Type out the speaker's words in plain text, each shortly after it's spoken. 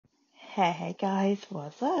Hey guys,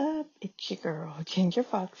 what's up? It's your girl, Ginger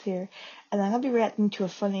Fox here, and I'm gonna be reacting to a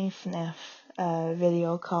funny FNAF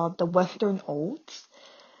video called The Western Olds.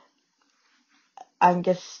 I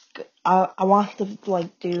want to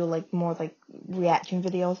do more reaction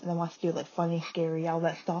videos, and I want to do funny, scary, all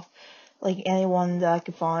that stuff. Anyone that I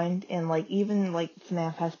could find, and even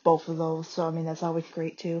FNAF has both of those, so I mean that's always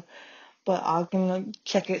great too. But I'm gonna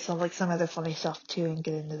check out some other funny stuff too and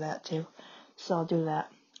get into that too. So I'll do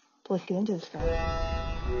that. Let's get into this guy.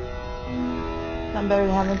 I'm better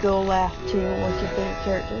than having a good old laugh too. What's your favorite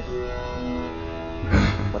character?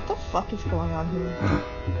 What the fuck is going on here?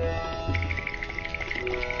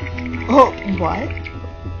 Oh, what?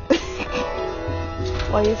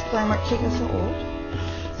 Why is Glamour Chica so old?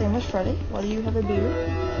 Same as Freddy. Why do you have a beard?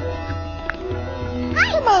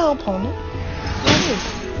 Hi, My Little Pony. What is it?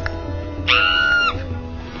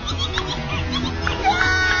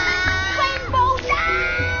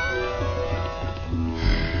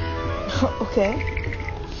 Okay.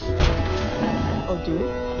 Oh, dude.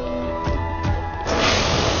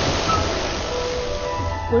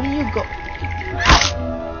 Where do you go?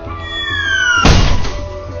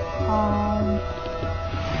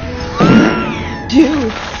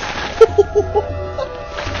 Dude.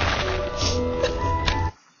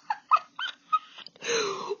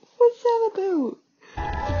 What's that about?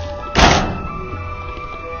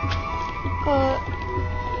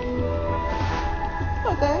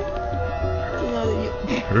 Okay.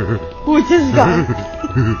 Who's this guy? Who's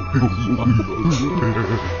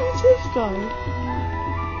this guy?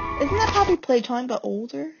 Isn't that Happy Playtime but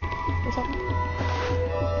older? Or something?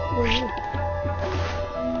 Who are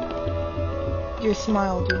you? Your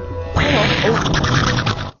smile, dude.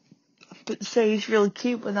 Oh. But say he's really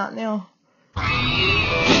cute, but not now.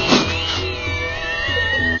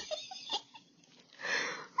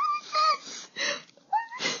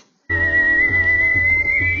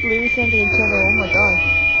 Maybe something in channel. Oh my god.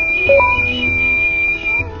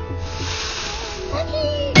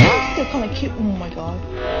 They're kind of cute. Oh my god.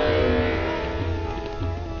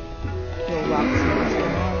 Yo, Roxy, what's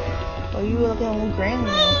going on? Oh, you looking a little granny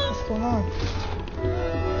now. What's going on?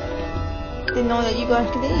 Didn't know that you guys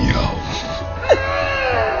could eat.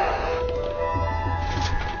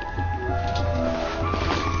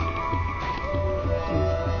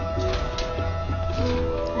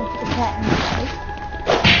 Look at the cat in the light.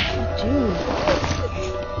 Dude.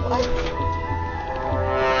 What?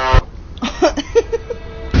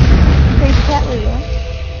 Crazy cat lady, huh?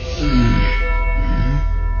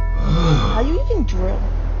 How do you even drill?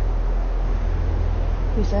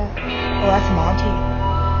 Who's that? Oh, that's Monty.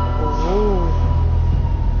 Oh.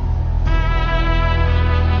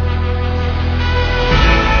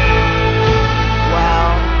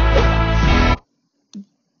 Wow.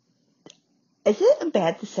 Is it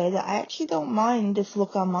bad to say that I actually don't mind this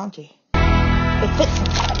look on Monty? It fits him.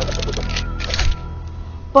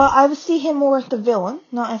 But I would see him more as the villain,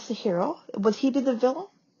 not as the hero. Would he be the villain?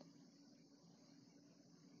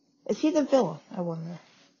 Is he the villain? I wonder.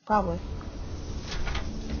 Probably.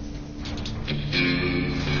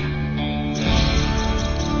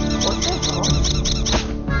 What's that called?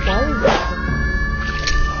 Why is that?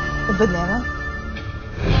 A banana?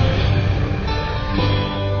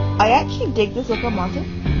 I actually dig this look on Monty.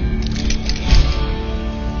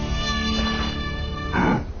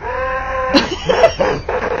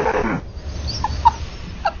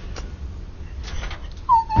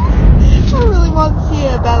 I really want to see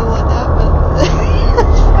a battle like that, but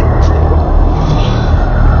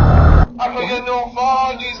I put your new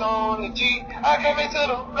 4Gs on the G. I came into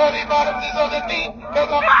the bloody bottoms is on the knee. Cause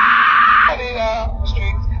I'm it out the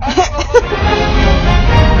streets.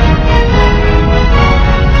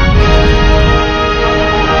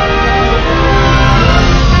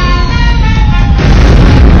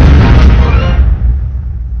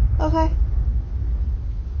 Okay.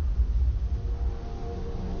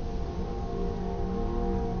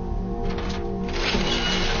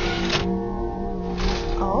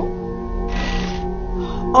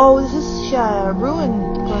 Oh, this is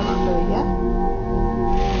Ruin going on there, yeah?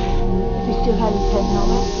 He still had his head and all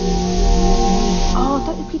that? Oh, is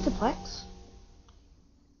that the Pizza Plex?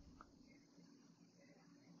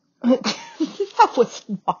 That was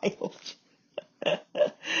wild. I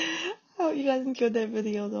hope you guys enjoyed that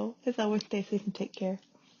video though. As always, stay safe and take care.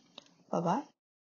 Bye bye.